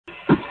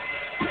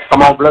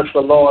Come on, bless the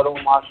Lord, O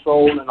my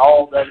soul, and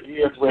all that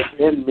is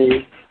within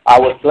me. I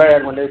was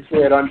glad when they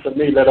said unto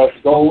me, let us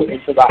go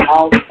into the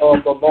house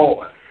of the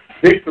Lord.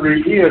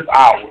 Victory is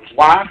ours.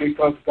 Why?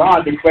 Because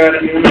God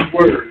declared in His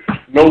word,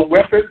 no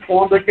weapon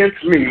formed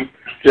against me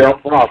shall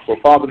prosper.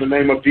 Father, in the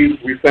name of Jesus,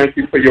 we thank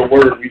you for your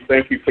word. We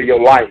thank you for your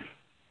life.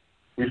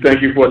 We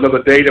thank you for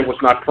another day that was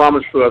not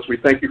promised to us. We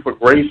thank you for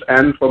grace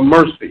and for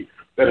mercy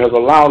that has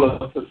allowed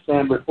us to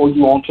stand before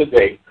you on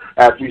today.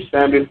 As we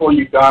stand before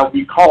you, God,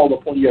 we call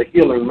upon your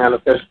healing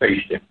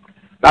manifestation.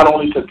 Not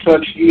only to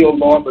touch, heal,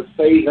 Lord, but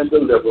save and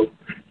deliver.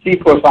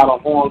 Keep us out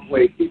of harm's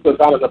way. Keep us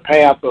out of the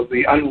path of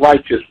the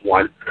unrighteous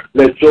one.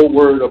 Let your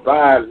word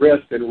abide,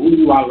 rest, and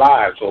rule our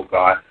lives, oh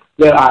God.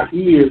 Let our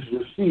ears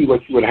receive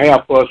what you would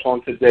have for us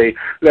on today.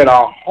 Let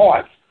our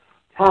hearts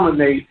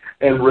permeate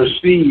and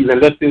receive,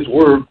 and let this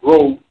word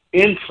grow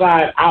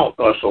inside out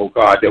us, oh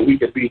God, that we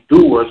can be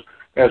doers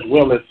as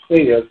well as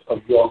sayers of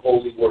your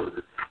holy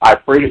word. I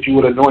pray that you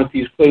would anoint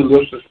these clay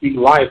lips to speak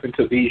life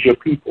into these your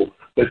people,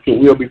 that your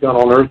will be done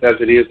on earth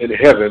as it is in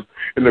heaven.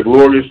 In the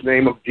glorious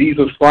name of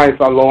Jesus Christ,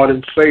 our Lord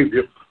and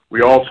Savior,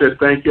 we all said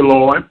thank you,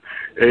 Lord.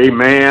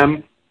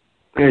 Amen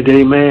and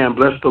amen.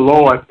 Bless the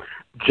Lord.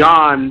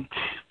 John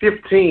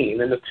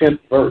 15 in the 10th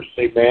verse,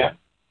 amen.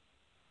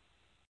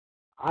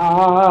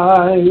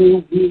 I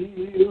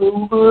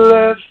will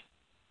bless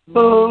the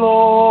Lord,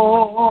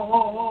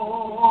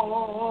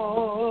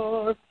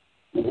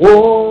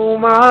 oh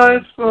my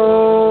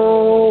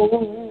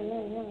soul,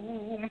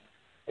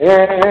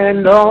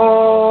 and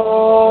all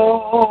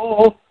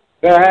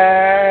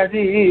that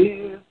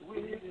is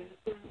within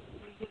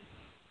me.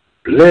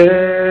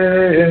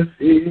 Bless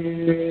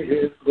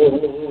his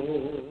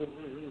holy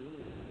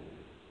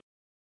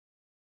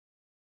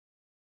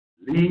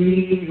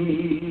name.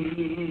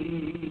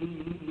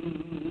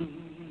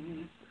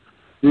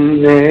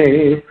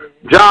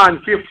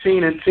 John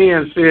 15 and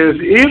 10 says,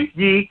 if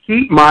ye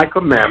keep my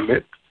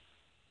commandments,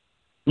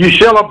 you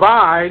shall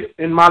abide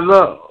in my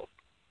love,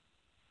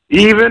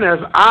 even as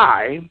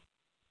I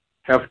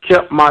have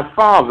kept my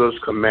Father's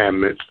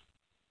commandments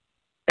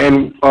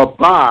and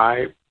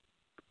abide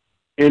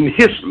in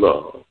his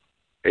love.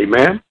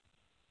 Amen.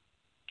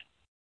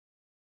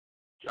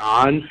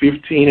 John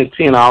 15 and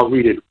 10, I'll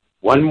read it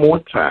one more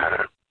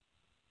time.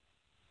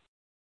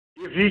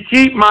 If ye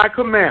keep my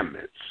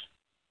commandments,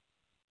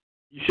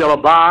 you shall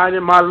abide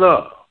in my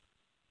love,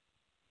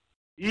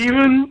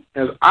 even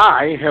as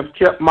I have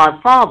kept my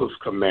Father's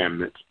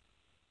commandments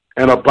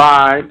and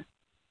abide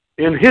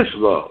in his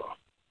love.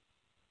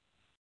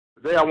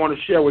 Today I want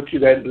to share with you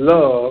that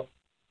love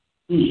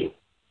heals.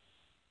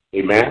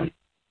 Amen.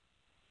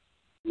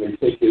 You may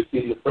take your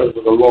seat in the presence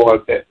of the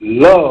Lord, that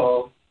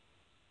love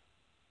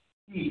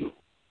heals.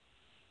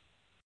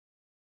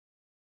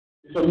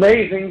 It's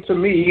amazing to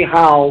me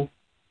how,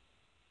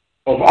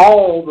 of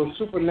all the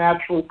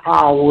supernatural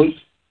powers,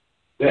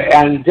 the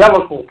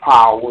angelical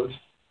powers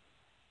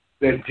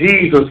that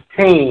Jesus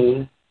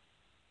came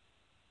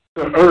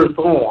to earth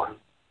on,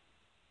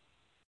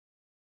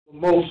 the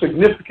most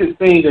significant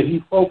thing that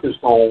he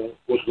focused on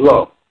was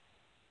love.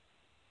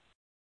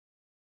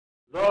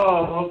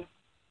 Love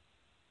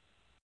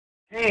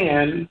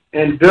can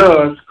and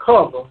does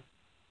cover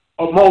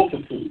a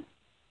multitude.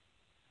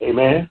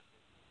 Amen.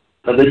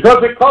 And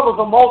because it covers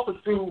a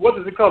multitude, what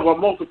does it cover? A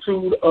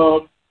multitude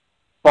of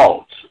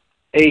faults,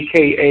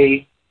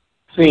 a.k.a.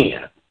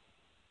 sin.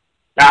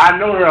 Now, I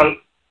know there are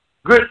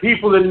good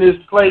people in this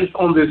place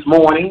on this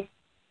morning,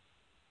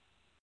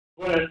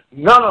 but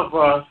none of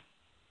us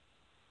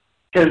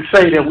can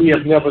say that we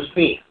have never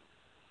sinned.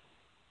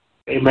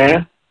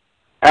 Amen?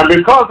 And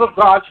because of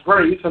God's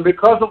grace and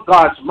because of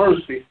God's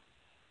mercy,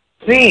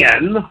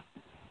 sin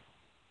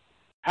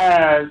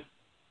has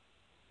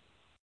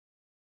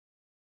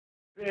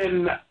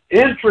been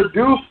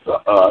introduced to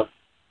us.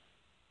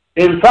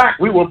 In fact,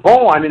 we were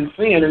born in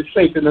sin and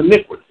shaped in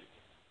iniquity.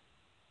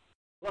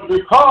 But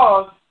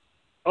because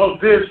of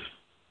this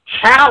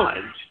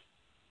challenge,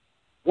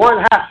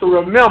 one has to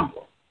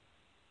remember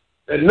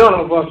that none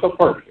of us are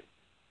perfect.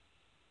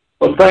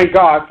 But thank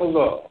God for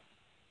love.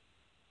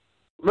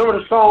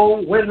 Remember the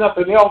song, When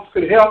Nothing Else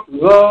Could Help,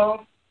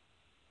 Love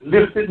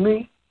Lifted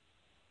Me?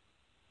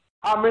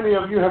 How many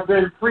of you have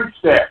been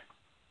preached at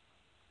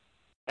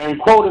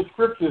and quoted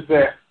scriptures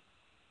that,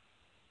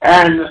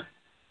 and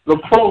the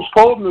folks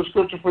quoting the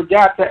scripture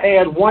forgot to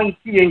add one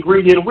key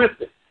ingredient with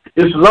it?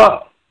 It's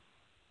love.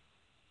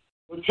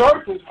 The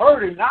church is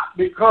hurting not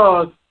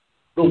because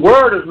the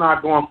word is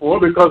not going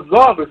forward, because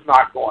love is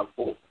not going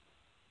forward.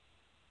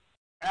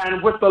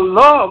 And with the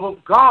love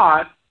of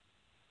God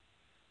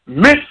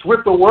mixed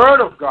with the word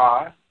of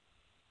God,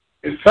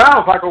 it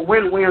sounds like a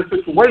win-win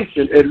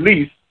situation, at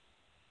least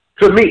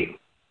to me.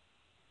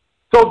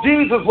 So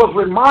Jesus was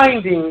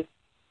reminding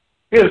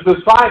his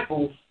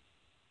disciples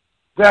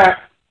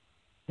that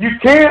you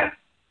can't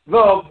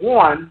love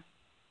one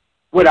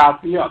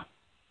without the other.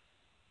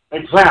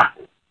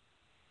 Example,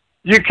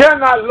 you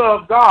cannot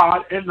love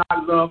God and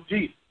not love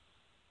Jesus.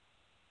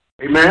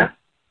 Amen?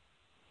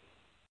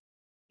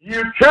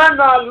 You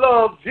cannot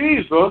love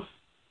Jesus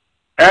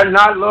and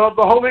not love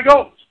the Holy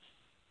Ghost.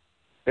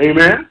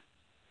 Amen.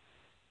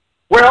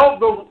 Well,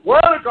 the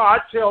Word of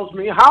God tells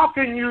me, how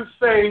can you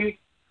say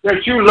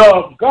that you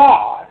love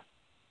God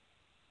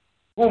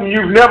whom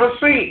you've never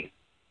seen,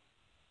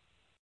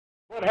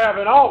 but have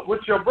it out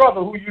with your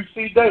brother who you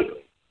see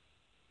daily?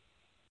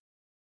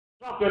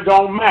 Something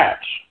don't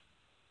match.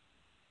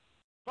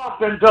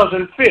 Something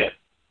doesn't fit.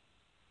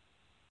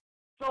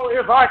 So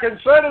if I can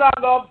say that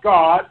I love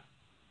God,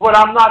 but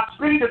I'm not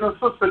speaking to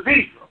Sister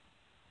Deidre,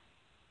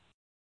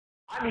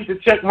 I need to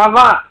check my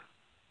mind.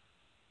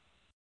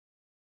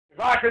 If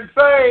I can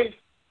say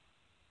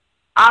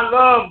I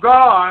love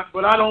God,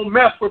 but I don't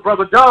mess with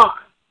Brother John,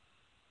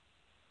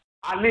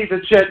 I need to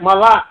check my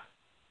life.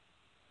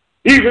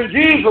 Even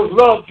Jesus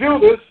loved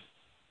Judas.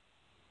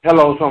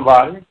 Hello,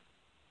 somebody.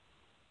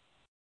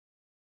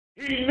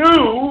 He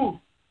knew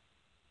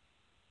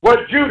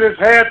what Judas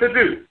had to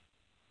do.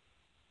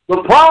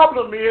 The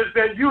problem is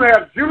that you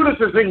have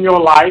Judases in your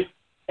life,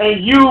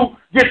 and you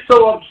get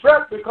so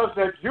upset because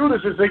that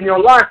Judas is in your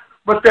life,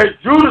 but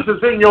that Judas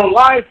is in your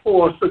life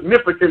for a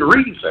significant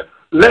reason.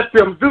 Let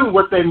them do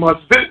what they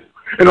must do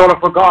in order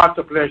for God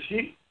to bless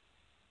you.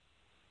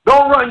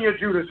 Don't run your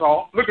Judas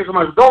off. Look at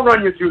somebody. Don't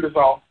run your Judas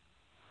off.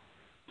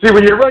 See,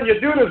 when you run your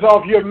Judas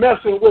off, you're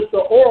messing with the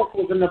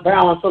oracles and the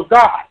balance of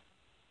God.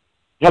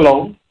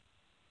 Hello.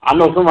 I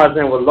know somebody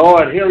saying, well,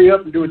 Lord, hurry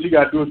up and do what you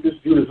got to do with this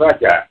Judas I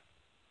got.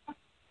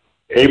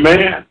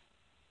 Amen.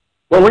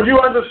 But when you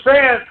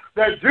understand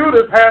that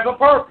Judas has a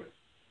purpose,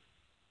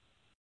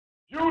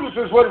 Judas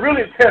is what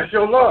really tests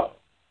your love.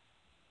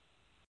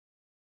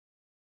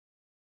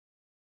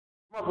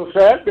 Mother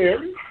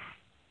Sadberry,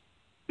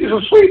 he's a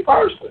sweet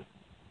person.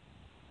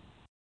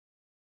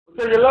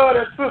 So you love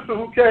that sister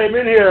who came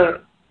in here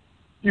a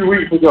few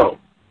weeks ago.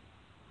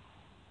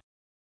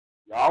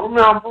 Y'all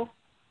remember?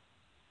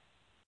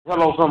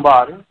 Hello,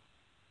 somebody.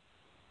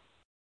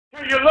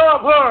 Can you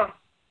love her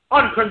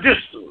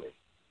unconditionally?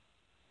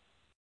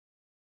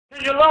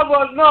 Can you love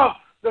her enough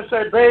to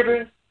say,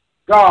 baby,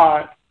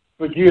 God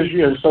forgives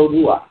you and so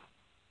do I?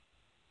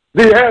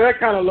 Do you have that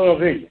kind of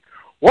love in you?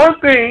 One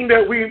thing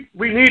that we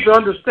need to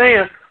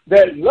understand,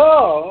 that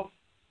love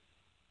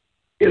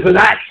is an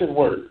action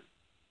word.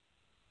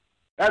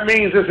 That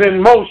means it's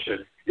in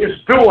motion. It's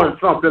doing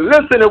something.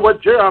 Listen to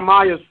what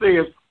Jeremiah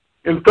says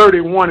in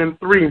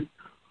 31:3.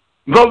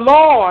 The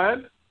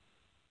Lord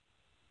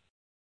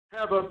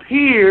have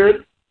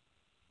appeared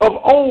of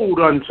old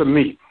unto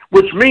me,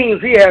 which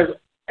means he has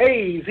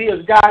aged, he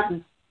has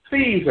gotten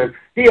seasoned,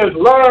 he has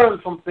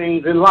learned some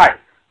things in life.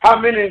 How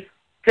many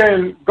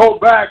can go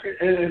back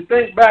and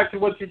think back to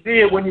what you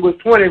did when you were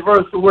 20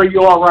 versus where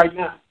you are right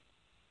now?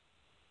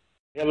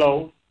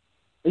 Hello?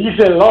 And you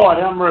said, Lord,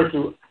 have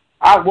mercy.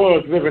 I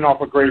was living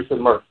off of grace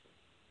and mercy.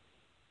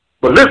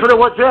 But listen to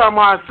what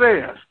Jeremiah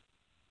says.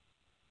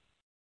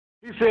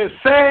 He says,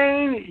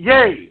 saying,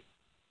 yea,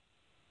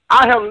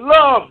 I have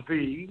loved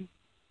thee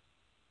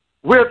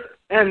with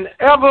an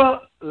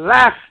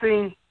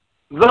everlasting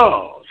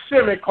love,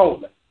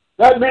 semicolon.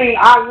 That means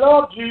I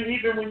loved you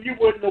even when you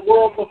were in the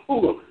world of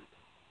foolery.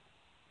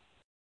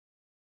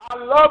 I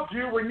loved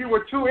you when you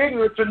were too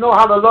ignorant to know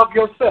how to love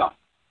yourself.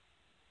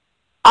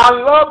 I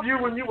loved you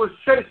when you were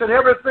chasing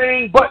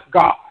everything but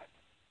God.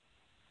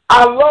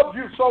 I loved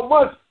you so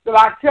much that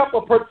I kept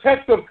a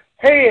protective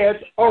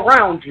hedge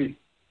around you.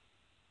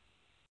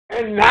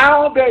 And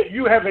now that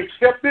you have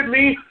accepted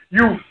me,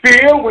 you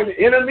feel when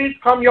enemies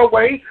come your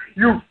way,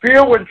 you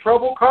feel when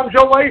trouble comes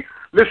your way.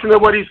 Listen to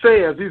what he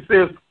says. He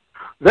says,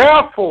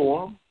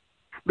 therefore,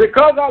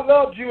 because I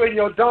loved you in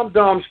your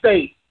dumb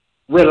state,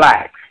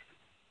 relax.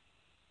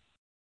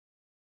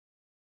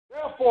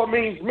 Therefore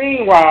means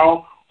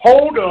meanwhile,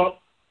 hold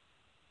up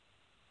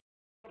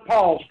the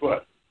pause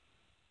button.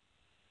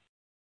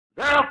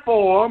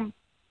 Therefore,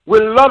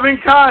 with loving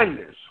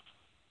kindness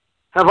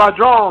have I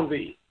drawn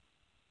thee.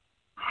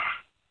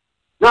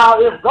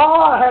 Now, if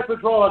God has to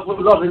draw us with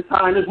loving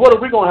kindness, what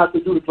are we going to have to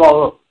do to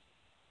draw us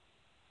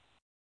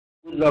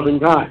with loving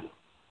kindness?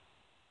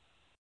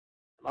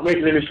 Am I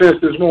making any sense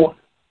this morning?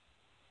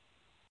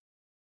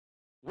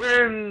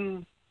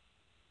 When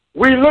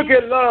we look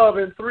at love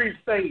in three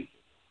stages,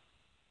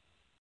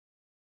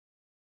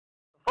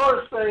 the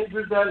first stage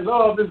is that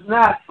love is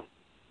natural.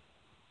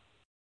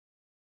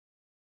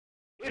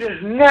 It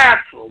is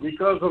natural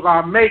because of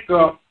our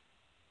makeup,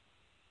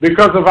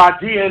 because of our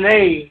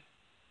DNA.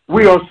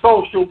 We are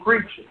social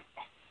creatures.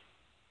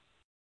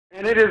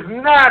 And it is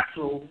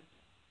natural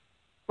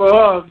for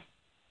us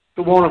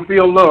to want to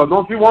feel love.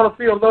 Don't you want to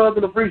feel loved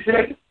and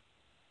appreciated?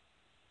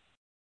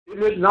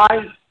 Isn't it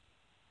nice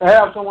to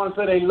have someone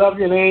say they love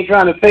you and they ain't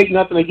trying to take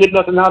nothing and get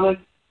nothing out of it?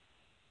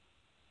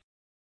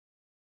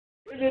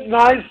 Isn't it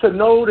nice to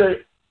know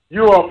that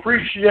you are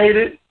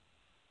appreciated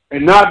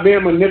and not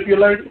being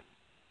manipulated?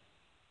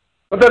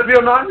 Does that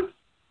feel nice?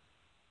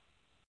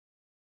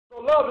 So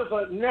love is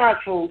a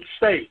natural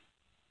state.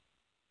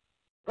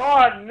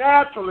 God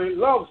naturally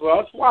loves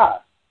us. Why?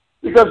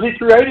 Because he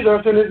created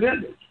us in his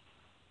image.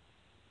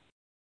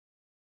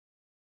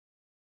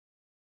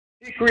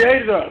 He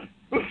created us.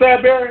 What's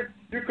that, Barry?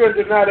 You couldn't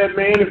deny that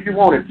man if you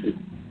wanted to.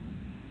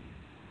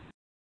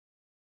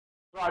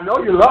 So I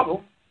know you love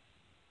him.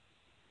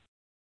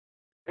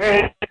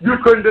 And you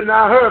couldn't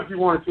deny her if you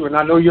wanted to, and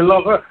I know you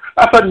love her.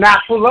 That's a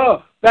natural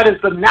love. That is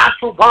the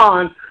natural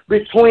bond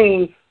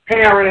between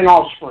parent and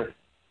offspring.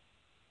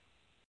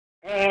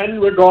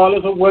 And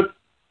regardless of what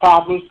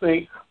fathers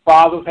think,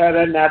 fathers have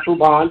that natural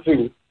bond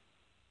too.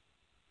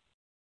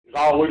 It's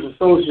always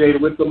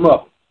associated with the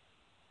mother.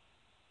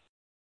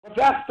 But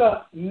that's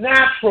the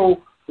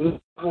natural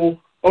level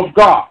of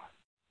God.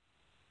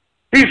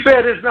 He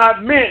said it's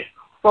not meant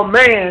for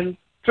man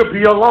to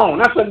be alone.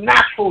 That's a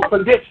natural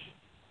condition.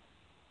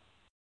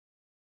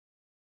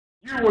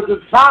 You were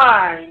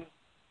designed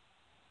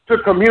to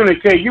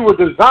communicate. You were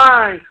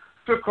designed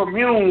to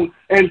commune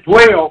and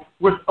dwell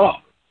with others.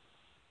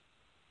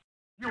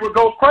 You would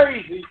go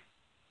crazy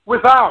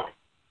without it.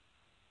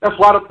 That's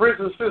why the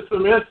prison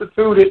system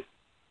instituted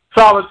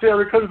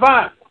solitary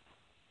confinement.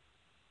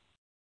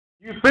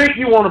 You think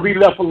you want to be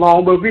left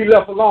alone, but be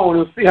left alone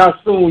and see how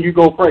soon you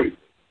go crazy.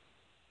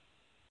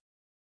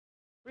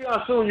 See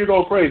how soon you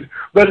go crazy.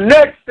 The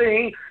next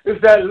thing is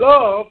that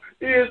love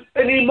is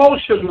an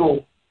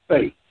emotional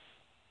state.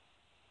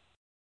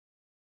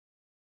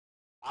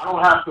 I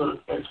don't have to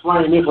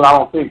explain this, but I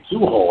don't think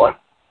too hard.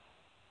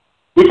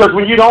 Because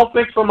when you don't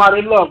think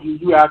somebody loves you,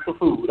 you ask for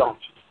food, don't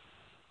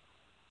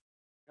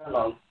you?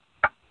 Hello.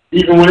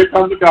 Even when it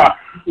comes to God.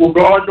 Well,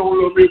 God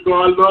don't love me,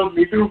 God loves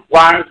me too.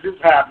 Why is this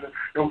happening?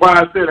 And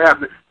why is that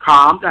happening?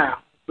 Calm down.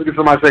 Look at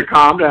somebody say,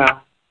 calm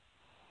down.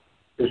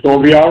 It's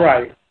going to be all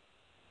right.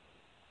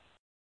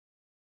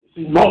 It's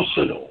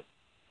emotional.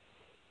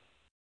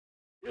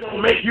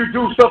 It'll make you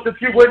do something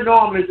you wouldn't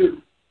normally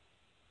do.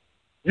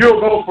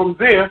 You'll go from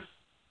this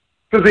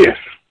to this.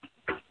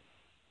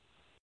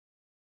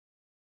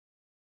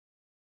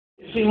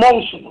 It's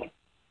emotional.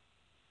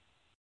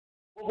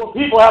 But what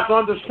people have to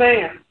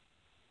understand,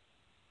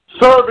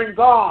 serving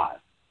God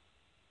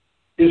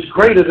is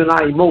greater than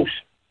our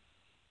emotion.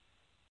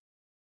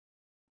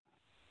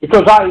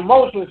 Because our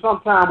emotions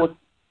sometimes would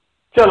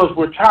tell us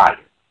we're tired.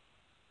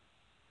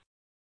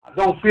 I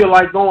don't feel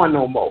like going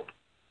no more.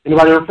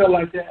 Anybody ever felt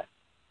like that?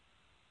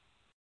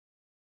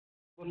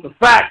 But the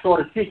facts ought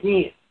to kick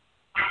in.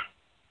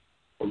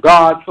 For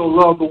God so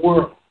loved the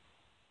world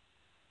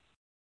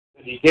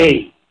that he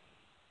gave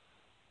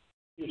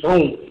his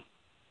only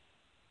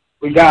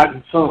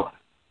begotten Son.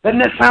 Doesn't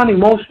that sound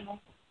emotional?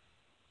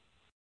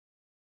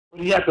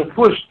 But he had to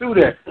push through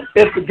that.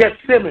 It's the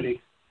Gethsemane.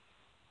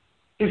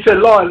 He said,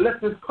 Lord,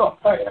 let this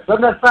cup pass.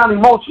 Doesn't that sound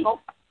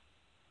emotional?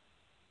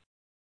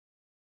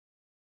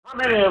 How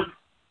many have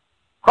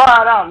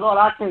cried out, Lord,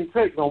 I can't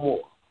take no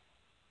more?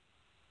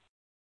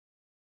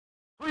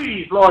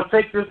 Please, Lord,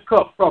 take this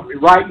cup from me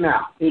right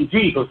now, in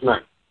Jesus' name.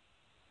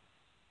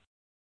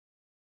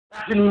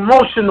 That's an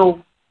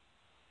emotional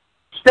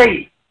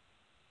state.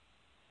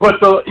 But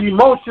the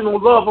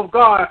emotional love of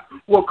God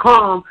will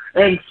come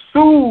and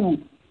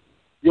soothe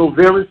your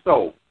very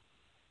soul.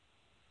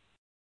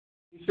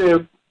 He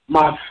said,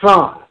 my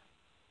son,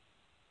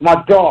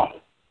 my daughter,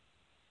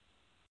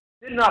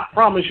 didn't I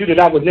promise you that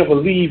I would never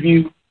leave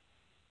you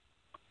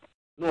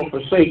nor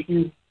forsake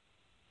you?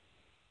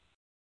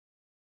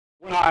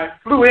 When I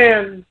flew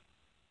in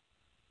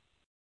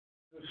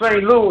to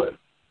St. Louis,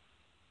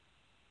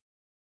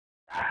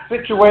 I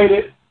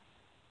situated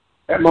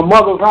at my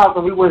mother's house,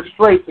 and we went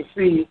straight to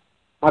see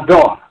my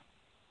daughter.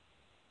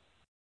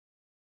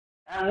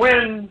 And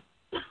when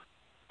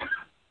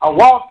I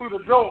walked through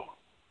the door,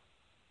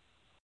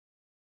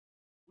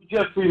 we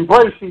just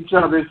embraced each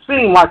other. It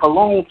seemed like a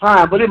long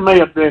time, but it may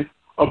have been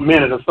a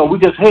minute or so. We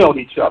just held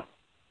each other.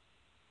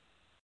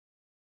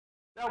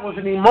 That was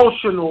an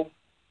emotional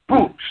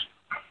boost.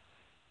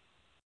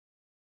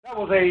 That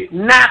was a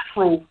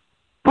natural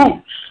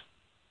boost.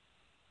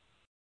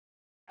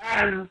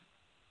 And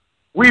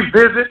we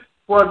visit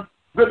for a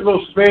good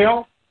little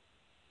spell.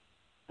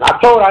 I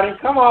told her I didn't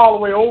come all the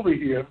way over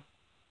here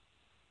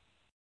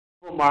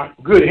for my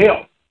good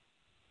health.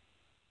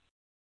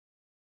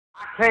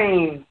 I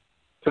came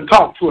to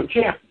talk to a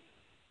champion.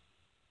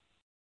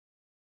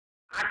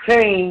 I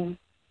came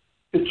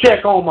to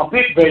check on my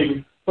big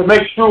baby to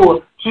make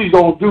sure she's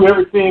going to do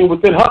everything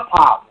within her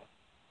power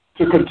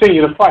to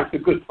continue to fight the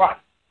good fight.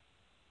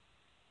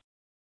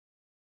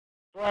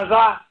 So as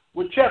I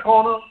would check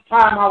on her,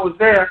 time I was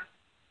there,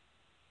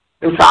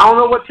 and so I don't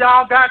know what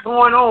y'all got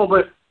going on,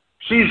 but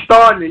she's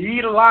starting to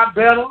eat a lot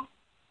better.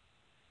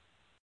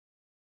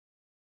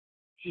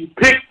 She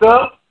picked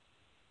up,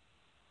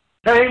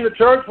 came to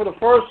church for the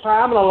first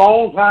time in a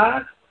long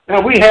time,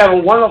 and we had a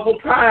wonderful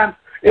time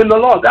in the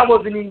Lord. That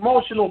was an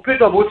emotional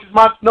pickup, which is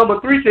my number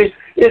 3 thing.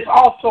 It's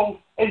also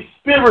a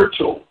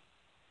spiritual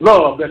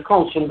love that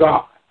comes from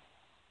God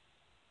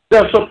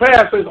that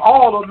surpasses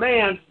all of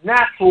man's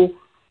natural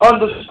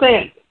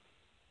understanding.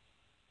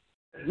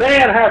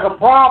 Man has a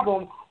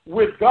problem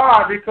with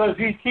God because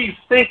he keeps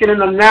thinking in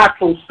a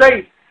natural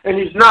state and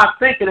he's not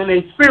thinking in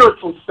a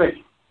spiritual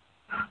state.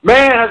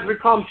 Man has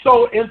become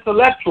so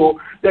intellectual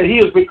that he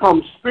has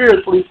become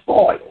spiritually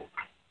spoiled.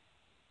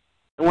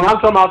 And when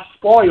I'm talking about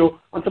spoil,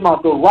 I'm talking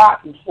about the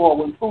rotten spoil,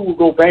 when food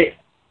go bad.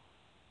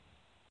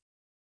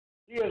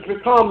 He has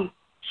become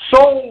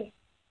so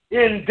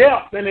in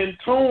depth and in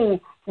tune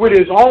with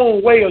his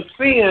own way of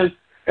seeing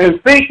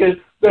and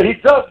thinking that he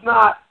does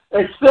not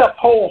accept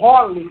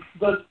wholeheartedly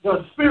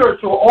the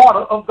spiritual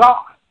order of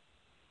God.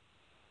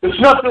 There's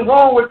nothing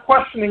wrong with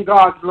questioning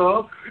God's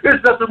love.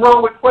 There's nothing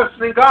wrong with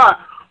questioning God,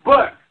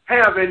 but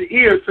have an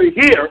ear to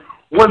hear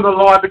when the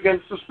Lord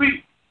begins to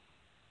speak.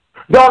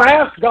 Don't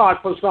ask God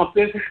for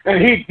something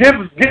and he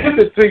gives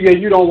it to you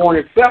and you don't want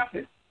to accept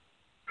it.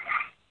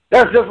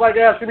 That's just like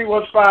asking me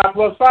what's 5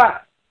 plus 5.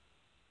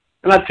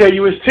 And I tell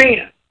you it's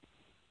 10.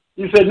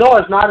 You say, no,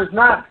 it's not, it's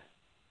 9.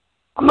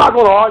 I'm not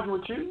going to argue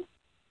with you.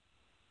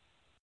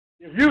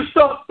 If you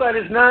stuck that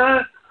it's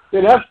 9,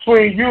 then that's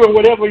between you and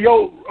whatever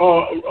your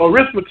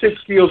arithmetic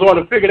skills are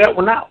to figure that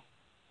one out.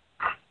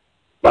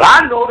 But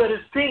I know that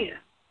it's 10.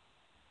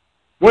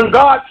 When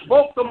God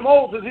spoke to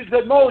Moses, he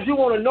said, Moses, you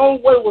want to know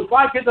what it was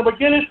like in the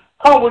beginning?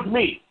 Come with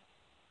me.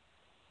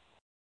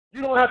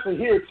 You don't have to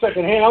hear it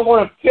secondhand. I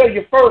want to tell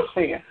you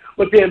firsthand.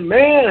 But then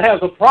man has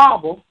a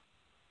problem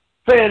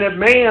saying that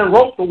man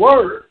wrote the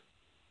word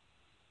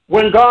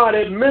when God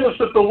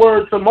administered the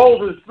word to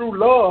Moses through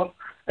love,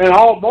 and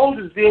all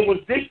Moses did was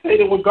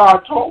dictate what God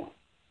told him.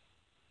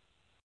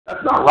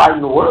 That's not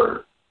writing the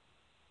word.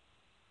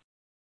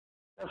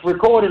 That's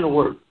recording the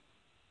word.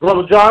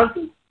 Brother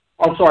John,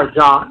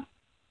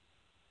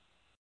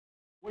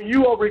 when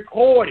you are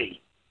recording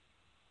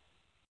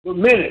the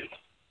minutes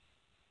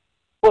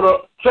for the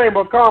Chamber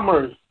of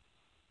Commerce,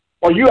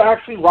 are you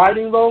actually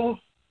writing those?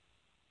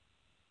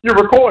 You're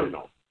recording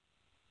them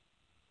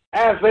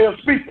as they are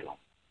speaking them.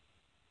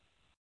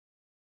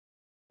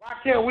 Why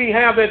can't we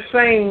have that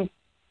same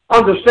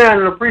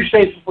understanding and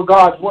appreciation for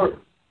God's word?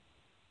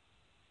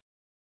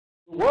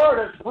 The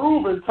word has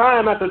proven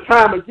time after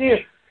time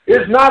again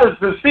is not as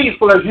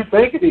deceitful as you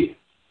think it is.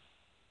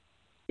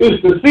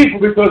 It's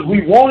deceitful because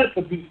we want it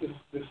to be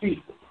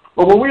deceitful.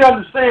 But when we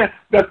understand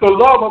that the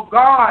love of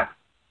God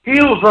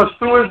heals us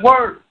through his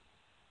word,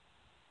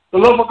 the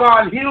love of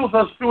God heals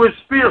us through his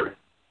spirit,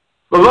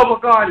 the love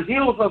of God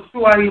heals us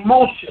through our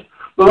emotion,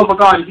 the love of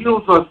God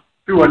heals us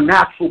through a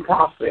natural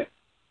process.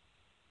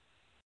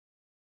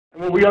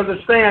 And when we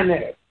understand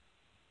that,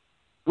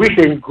 we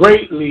can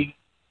greatly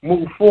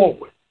move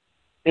forward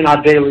in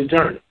our daily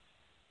journey.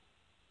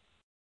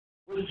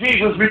 When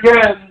Jesus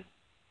began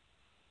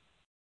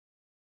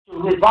to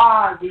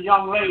revive the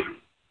young lady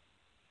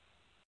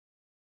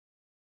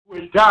who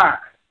had died,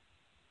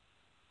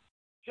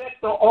 check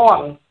the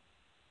order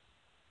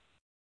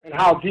and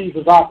how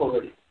Jesus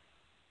operated.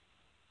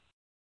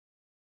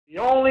 He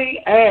only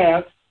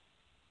asked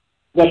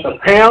that the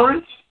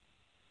parents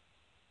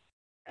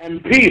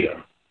and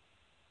Peter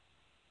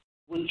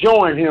would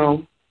join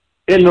him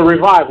in the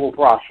revival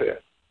process.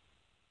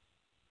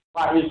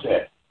 Why is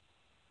that?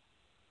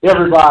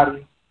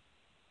 Everybody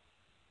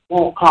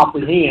won't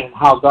comprehend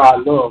how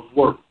God's love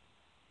works.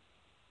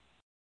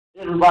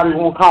 Everybody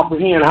won't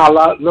comprehend how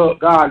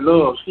God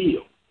loves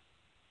heals.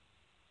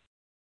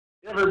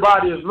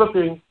 Everybody is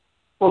looking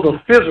for the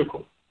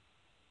physical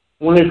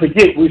when they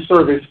forget we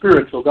serve a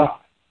spiritual God.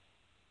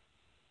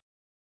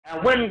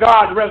 And when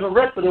God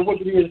resurrected him, what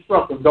did he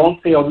instruct them?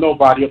 Don't tell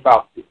nobody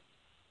about this,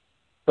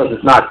 because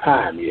it's not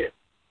time yet.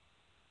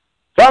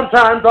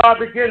 Sometimes God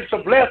begins to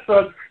bless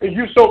us, and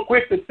you're so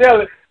quick to tell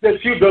it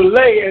that you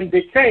delay and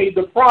decay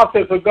the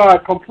process of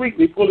God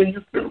completely pulling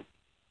you through.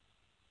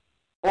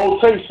 Oh,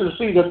 taste and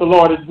see that the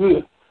Lord is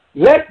good.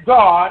 Let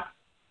God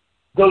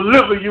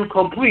deliver you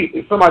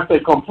completely. Somebody say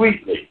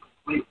completely.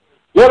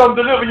 Let him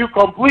deliver you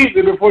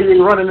completely before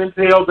you're running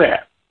into hell's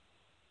ass.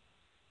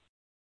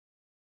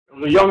 There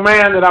was a young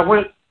man that I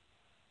went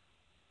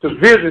to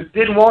visit,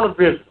 didn't want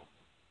to visit him.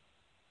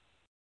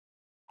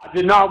 I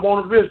did not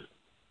want to visit him.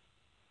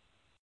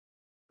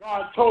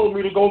 God told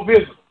me to go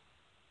visit him.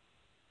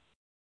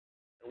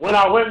 When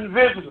I went and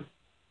visited him,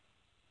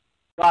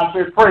 God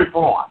said, pray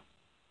for him.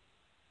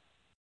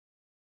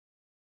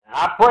 And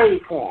I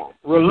prayed for him,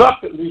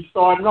 reluctantly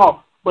starting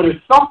off. But it's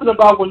something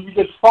about when you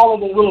just follow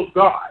the will of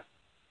God.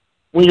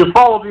 When you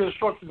follow the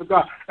instructions of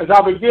God. As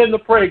I begin to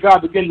pray,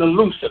 God began to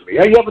loosen me.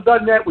 Have you ever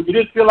done that? When you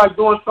didn't feel like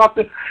doing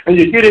something and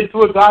you get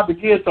into it, God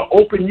begins to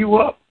open you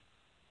up.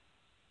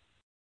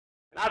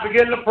 And I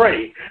began to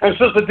pray. And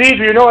Sister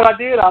Deidre, you know what I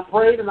did? I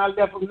prayed and I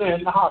left him there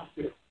in the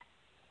hospital.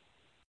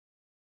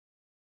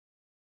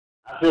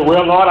 I said,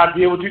 well, Lord, I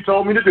did what you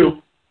told me to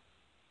do.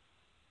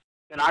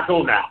 And I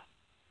go now.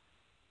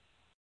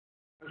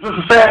 And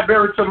Sister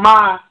Sadberry, to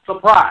my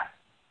surprise,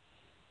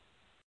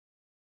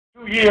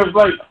 2 years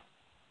later,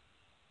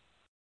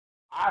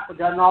 I've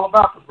forgotten all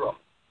about the brother.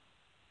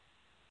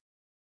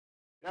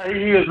 Now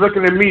he is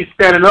looking at me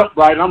standing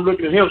upright, and I'm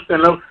looking at him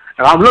standing up,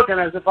 and I'm looking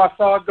as if I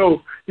saw a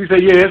ghost. He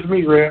said, yeah, it's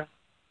me, Red.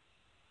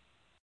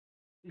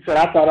 He said,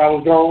 I thought I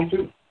was gone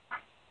too.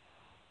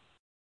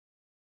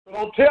 So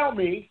don't tell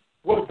me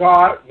what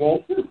God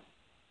won't do.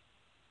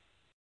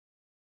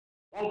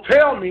 Don't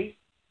tell me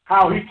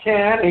how he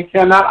can and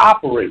cannot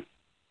operate.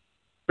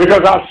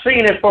 because I've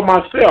seen it for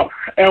myself.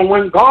 And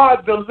when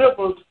God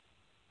delivers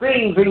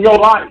things in your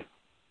life,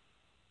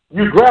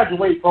 you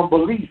graduate from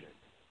believing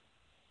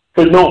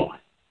to knowing.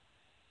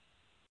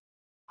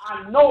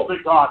 I know that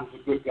God is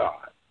a good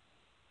God.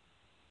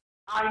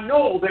 I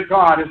know that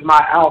God is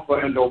my Alpha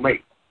and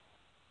Omega.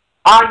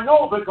 I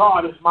know that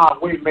God is my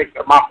way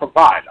maker, my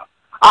provider.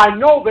 I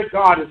know that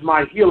God is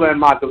my healer and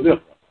my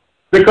deliverer.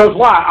 Because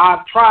why?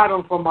 I've tried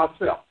him for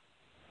myself.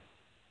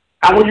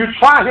 And when you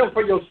try him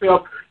for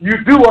yourself, you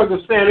do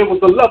understand it was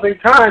the loving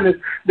kindness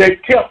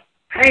that kept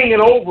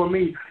hanging over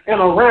me and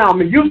around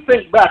me. You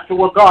think back to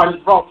where God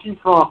has brought you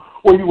from,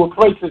 where you were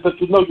places that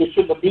you know you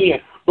shouldn't have been,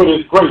 but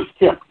his grace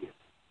kept you.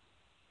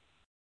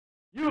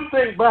 You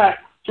think back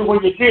to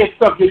when you did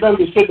stuff you know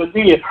you shouldn't have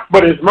did,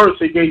 but his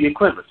mercy gave you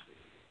clemency.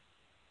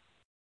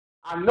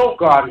 I know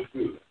God is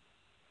good.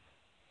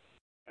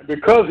 And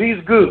because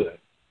he's good,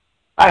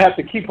 I have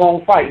to keep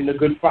on fighting the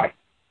good fight.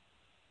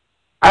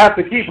 I have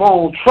to keep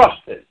on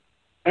trusting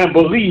and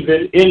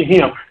believing in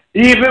him,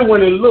 even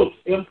when it looks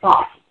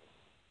impossible.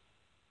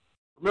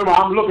 Remember,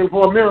 I'm looking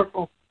for a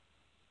miracle.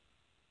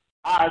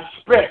 I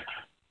expect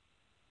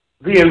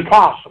the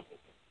impossible.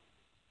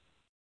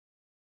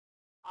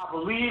 I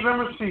believe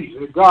and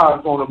receive that God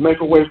is going to make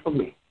a way for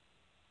me.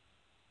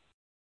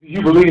 Do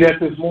you believe that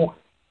this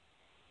morning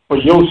for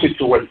your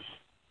situation?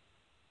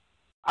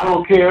 I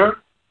don't care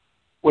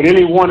what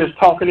anyone is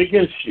talking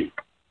against you.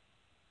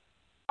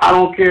 I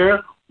don't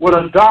care what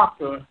a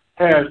doctor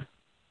has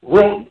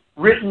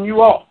written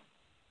you off.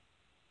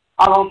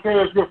 I don't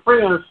care if your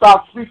friend has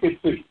stopped speaking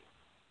to you.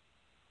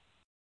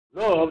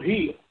 Love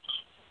heals.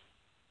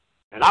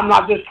 And I'm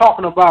not just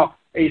talking about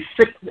a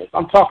sickness.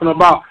 I'm talking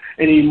about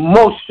an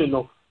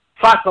emotional,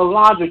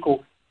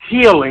 psychological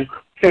healing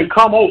can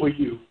come over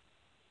you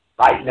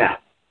right now.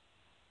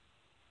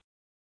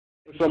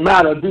 It's a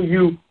matter of, do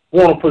you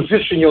want to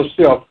position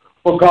yourself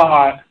for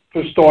God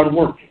to start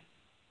working?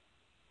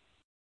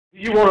 Do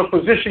you want to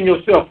position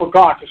yourself for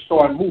God to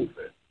start moving?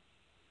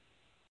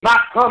 Not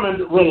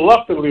coming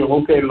reluctantly,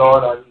 okay,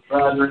 Lord, I just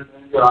tried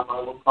everything here, I'm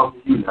going to come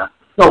to you now.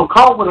 No,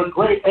 come with a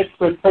great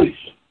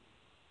expectation.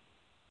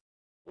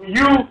 When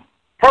you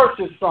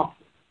purchase something,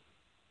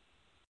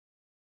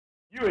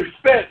 you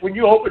expect when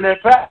you open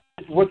that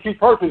package, what you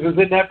purchase is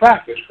in that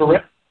package,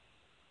 correct?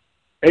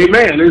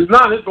 Amen. It's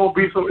not, it's going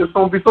to be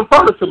some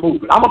furniture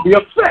moving. I'm going to be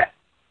upset.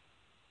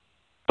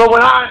 So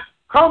when I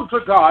come to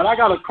God, I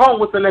got to come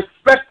with an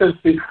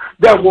expectancy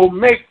that will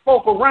make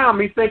folk around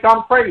me think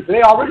I'm crazy.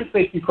 They already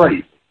think you're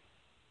crazy.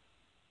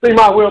 So you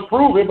might well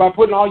prove it by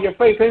putting all your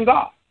faith in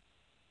God.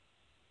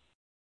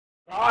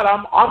 God,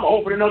 I'm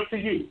opening up to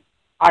you.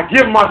 I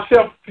give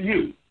myself to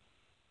you.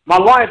 My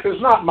life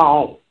is not my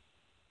own.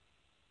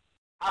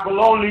 I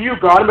belong to you,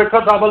 God, and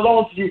because I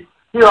belong to you,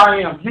 here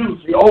I am.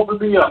 Use me. Open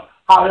me up.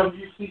 However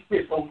you see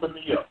fit, open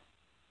me up.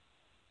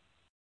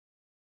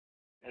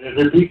 And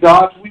if it be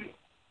God's will,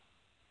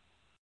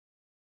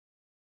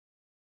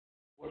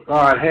 what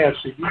God has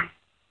for you,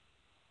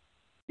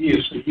 he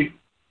is for you.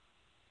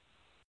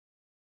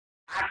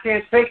 I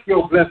can't take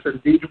your blessing,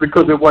 Deidre,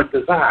 because it wasn't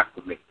designed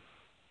for me.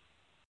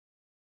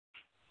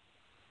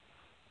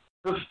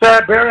 So,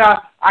 Starberry,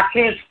 I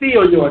can't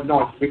steal your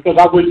anointing because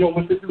I wouldn't know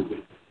what to do with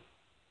it.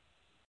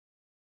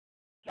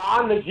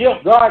 John, the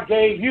gift God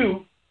gave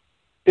you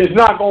is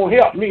not going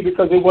to help me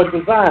because it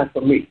wasn't designed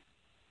for me.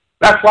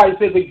 That's why he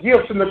said the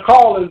gifts and the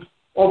callings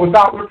are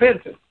without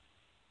repentance.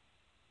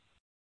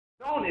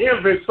 Don't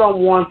envy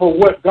someone for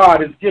what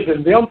God has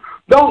given them.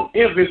 Don't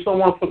envy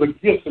someone for the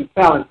gifts and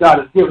talents God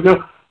has given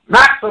them.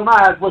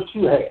 Maximize what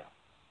you have.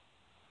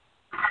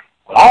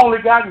 I only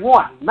got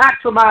one.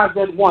 Maximize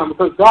that one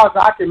because God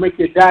said I can make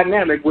it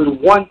dynamic with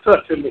one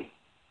touch of me.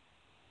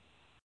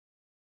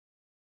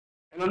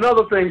 And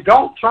another thing,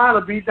 don't try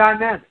to be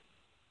dynamic.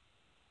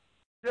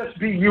 Just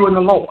be you and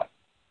the Lord.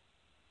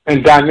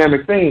 And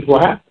dynamic things will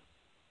happen.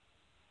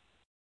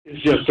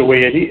 It's just the way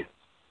it is.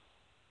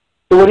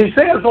 So when he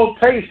says, oh,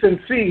 taste and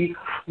see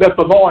that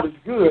the Lord is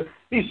good,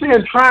 he's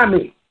saying, try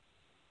me.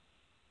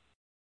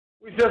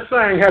 We're just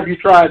saying, have you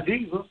tried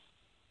Jesus?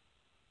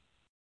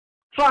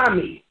 Try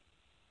me.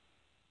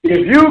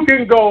 If you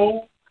can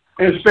go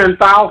and spend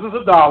thousands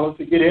of dollars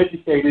to get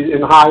educated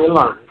in higher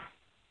learning,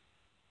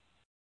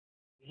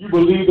 you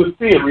believe the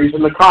theories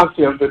and the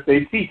concepts that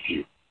they teach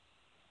you,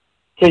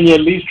 can you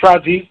at least try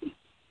Jesus? It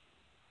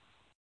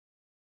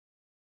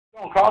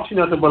don't cost you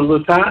nothing but a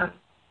little time.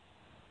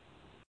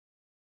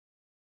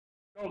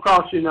 It don't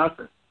cost you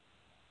nothing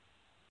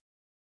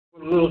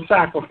but a little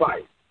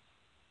sacrifice.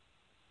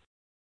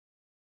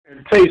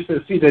 And taste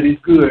and see that he's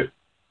good.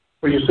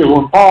 For you say,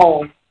 when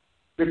Paul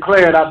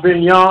declared, I've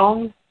been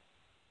young,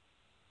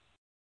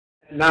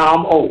 and now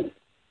I'm old.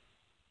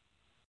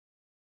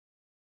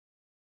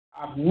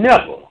 I've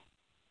never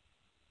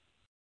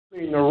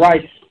seen the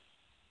righteous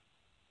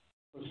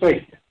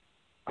forsaken.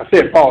 I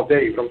said Paul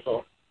David, I'm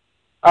sorry.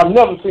 I've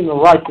never seen the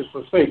righteous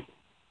forsaken,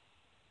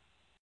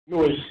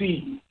 nor his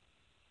seed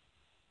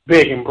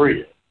begging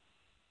bread.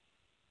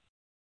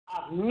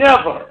 I've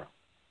never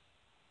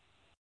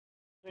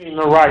seen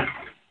the righteous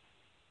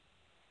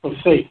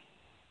forsaken,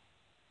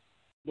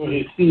 nor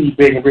his seed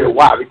begging bread.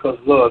 Why? Because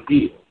love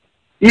heals.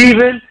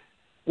 Even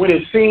when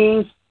it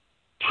seems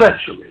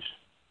treacherous,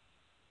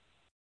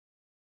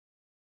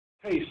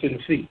 taste and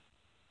see.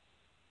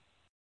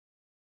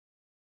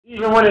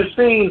 Even when it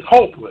seems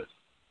hopeless,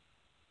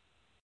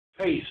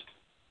 taste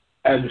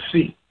and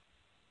see.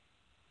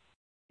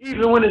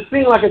 Even when it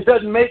seems like it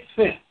doesn't make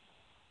sense,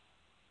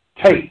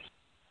 taste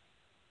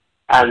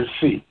and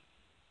see.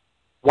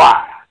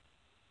 Why?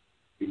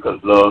 Because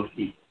love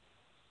heals.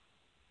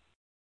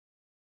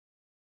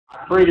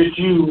 I pray that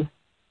you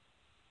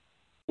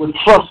would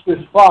trust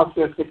this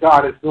process that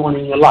God is doing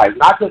in your life.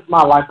 Not just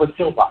my life, but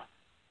your life.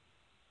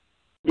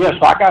 Yes,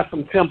 I got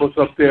some timbers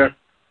up there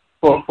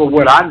for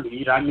what I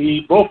need. I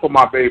need both of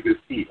my babies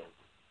healed.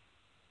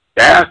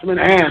 Jasmine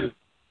and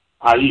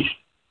Aisha.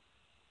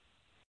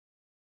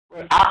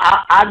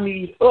 I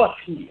need us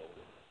healed.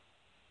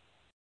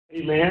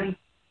 Amen.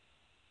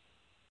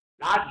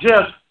 Not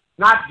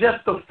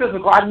just the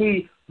physical. I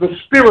need the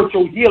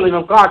spiritual healing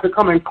of God to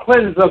come and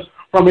cleanse us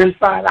from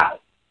inside out.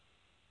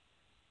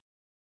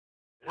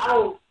 I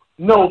don't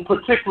know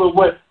particularly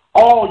what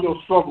all your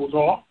struggles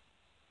are.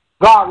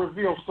 God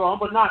reveals some,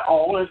 but not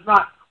all. It's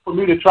not for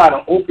me to try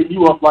to open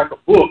you up like a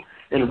book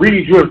and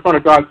read you in front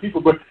of God's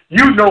people, but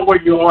you know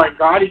where you are in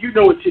God, and you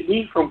know what you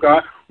need from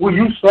God. Will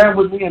you stand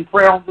with me in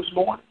prayer on this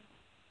morning?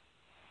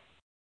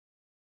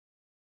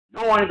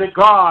 Knowing that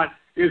God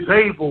is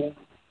able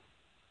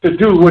to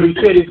do what he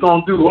said he's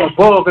going to do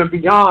above and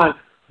beyond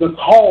the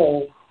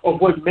call of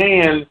what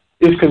man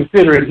is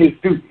considering his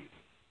duty.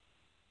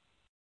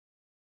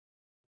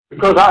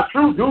 Because our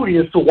true duty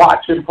is to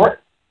watch and pray.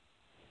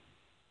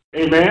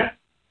 Amen?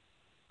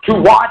 To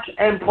watch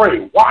and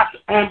pray. Watch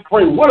and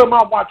pray. What am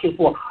I watching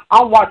for?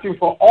 I'm watching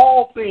for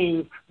all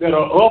things that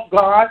are of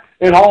God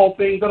and all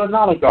things that are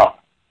not of God.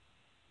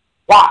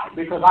 Why?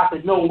 Because I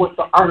can know what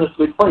to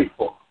earnestly pray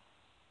for.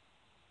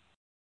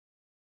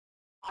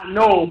 I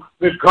know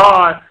that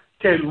God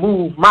can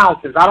move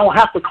mountains. I don't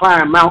have to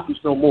climb mountains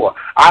no more.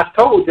 I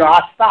told you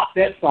I stopped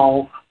that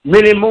song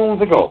many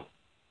moons ago.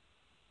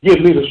 Give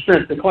me the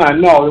strength to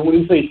climb. No, and when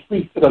he says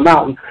speak to the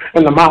mountain,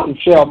 and the mountain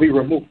shall be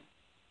removed.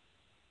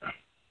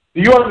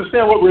 Do you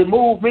understand what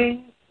remove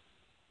means?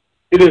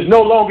 It is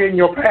no longer in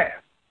your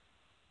path.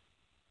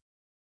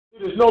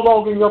 It is no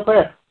longer in your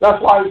path.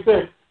 That's why he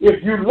said,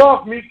 if you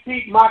love me,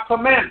 keep my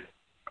commandments.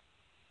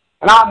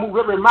 And I'll move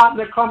every mountain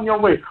that comes your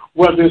way,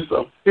 whether it's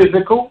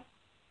physical,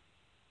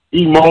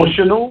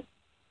 emotional,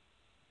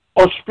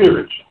 or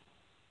spiritual.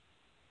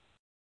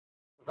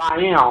 I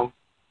am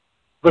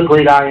the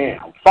great I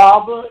am.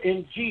 Father,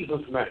 in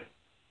Jesus' name,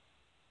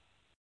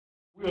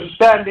 we are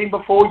standing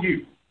before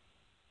you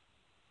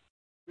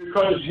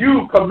because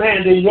you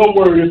command in your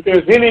word if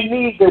there's any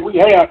need that we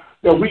have,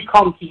 that we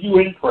come to you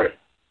in prayer.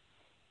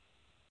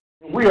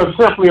 And we are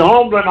simply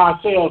humbling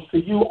ourselves to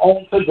you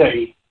on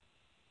today,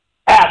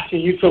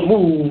 asking you to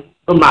move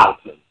the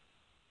mountain.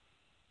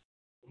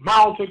 The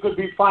mountain could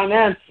be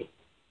financial.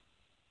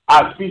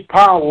 I speak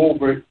power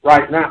over it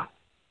right now.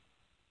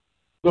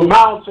 The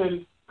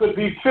mountain could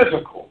be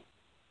physical.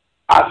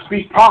 I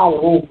speak power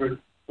over it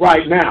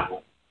right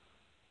now.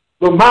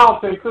 The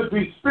mountain could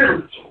be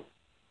spiritual.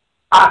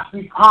 I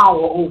speak power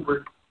over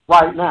it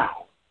right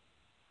now.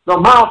 The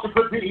mountain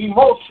could be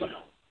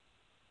emotional.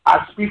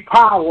 I speak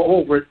power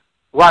over it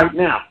right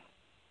now.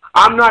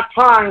 I'm not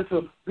trying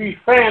to be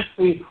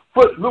fancy,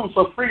 footloose,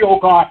 or free, oh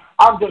God.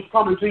 I'm just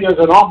coming to you as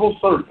an humble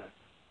servant,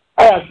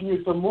 asking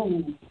you to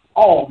move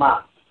all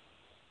mountains.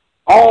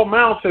 All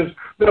mountains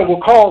that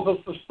will cause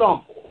us to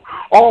stumble.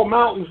 All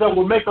mountains that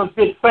will make us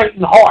get faint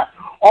in heart.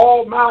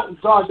 All mountains,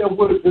 God, that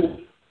would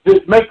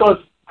make us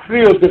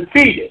feel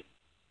defeated.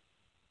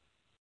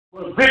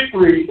 But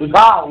victory is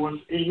ours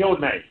in your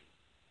name.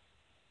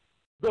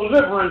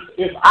 Deliverance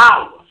is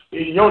ours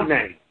in your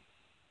name.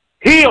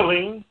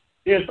 Healing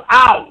is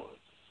ours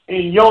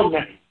in your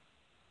name.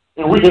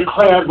 And we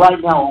declare it right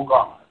now, oh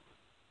God.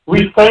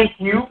 We thank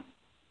you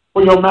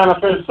for your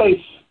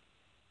manifestation.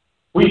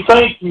 We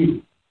thank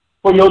you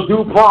for your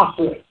due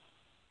process.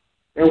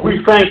 And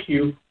we thank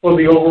you for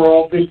the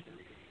overall victory.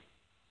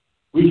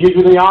 We give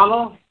you the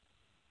honor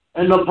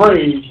and the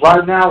praise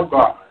right now,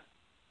 God,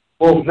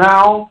 both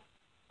now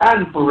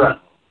and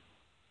forever.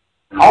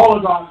 And all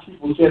of God's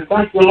people said,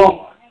 thank you,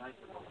 Lord.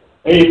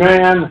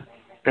 Amen.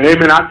 And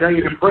amen. I tell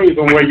you to praise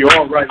Him where you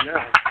are right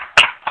now.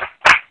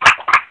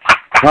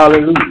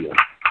 Hallelujah.